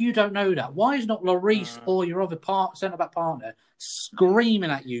 or if you don't know that, why is not Lloris or your other centre-back partner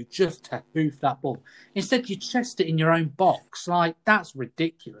screaming at you just to hoof that ball? Instead, you chest it in your own box. That's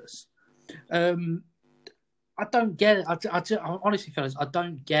ridiculous. I don't get it. Honestly, fellas, I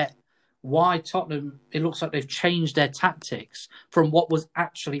don't get why Tottenham, it looks like they've changed their tactics from what was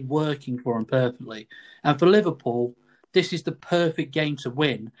actually working for them perfectly. And for Liverpool, this is the perfect game to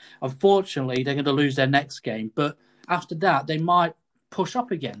win. Unfortunately, they're going to lose their next game. But after that, they might push up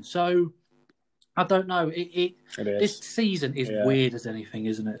again. So, I don't know. This season is weird as anything,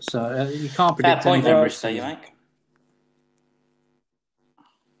 isn't it? So, you can't predict anything.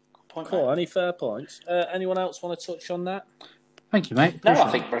 Cool. Any fair points? Anyone else want to touch on that? Thank you, mate. No,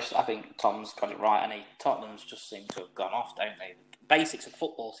 I think Tom's got it right, and Tottenham's just seem to have gone off, don't they? The basics of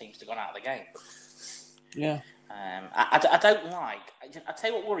football seems to have gone out of the game. Yeah. I don't like. I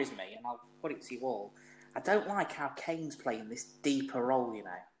tell you what worries me, and I'll put it to you all. I don't like how Kane's playing this deeper role.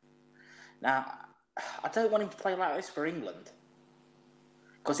 Now, I don't want him to play like this for England,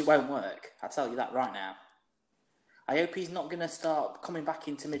 because it won't work. I tell you that right now. I hope he's not going to start coming back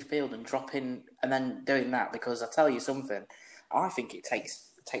into midfield and dropping and then doing that, because I tell you something, I think it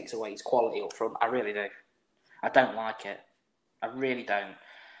takes away his quality up front. I really do. I don't like it. I really don't.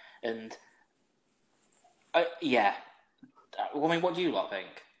 And yeah. I mean, what do you lot think?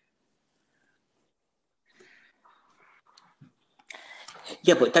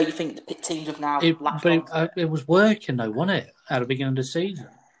 Yeah, but don't you think the teams have now latched on to it? It was working though, wasn't it? At the beginning of the season.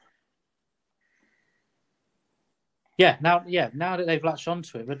 Now that they've latched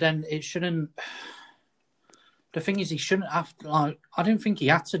onto it, but then it shouldn't. The thing is, he shouldn't have. I don't think he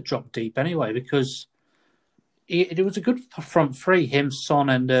had to drop deep anyway, because it was a good front three. Him, Son,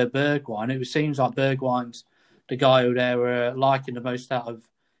 and Bergwijn. It seems like Bergwijn's the guy who they were liking the most out of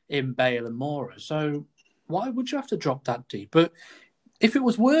him, Bale, and Moura. So why would you have to drop that deep? But if it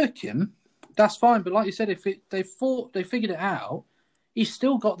was working, that's fine. But like you said, if they figured it out, he's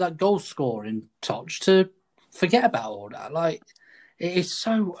still got that goal scoring touch to. Forget about all that. It's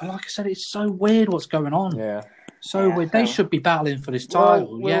so, like I said, it's so weird what's going on. Yeah. So weird. They should be battling for this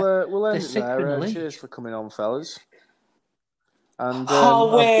title. We'll end it there. Cheers for coming on, fellas. And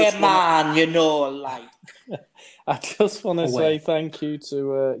man, I just want to say thank you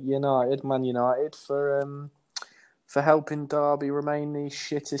to Man United, for helping Derby remain the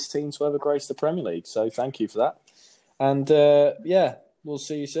shittest team to ever grace the Premier League. So thank you for that. And we'll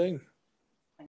see you soon.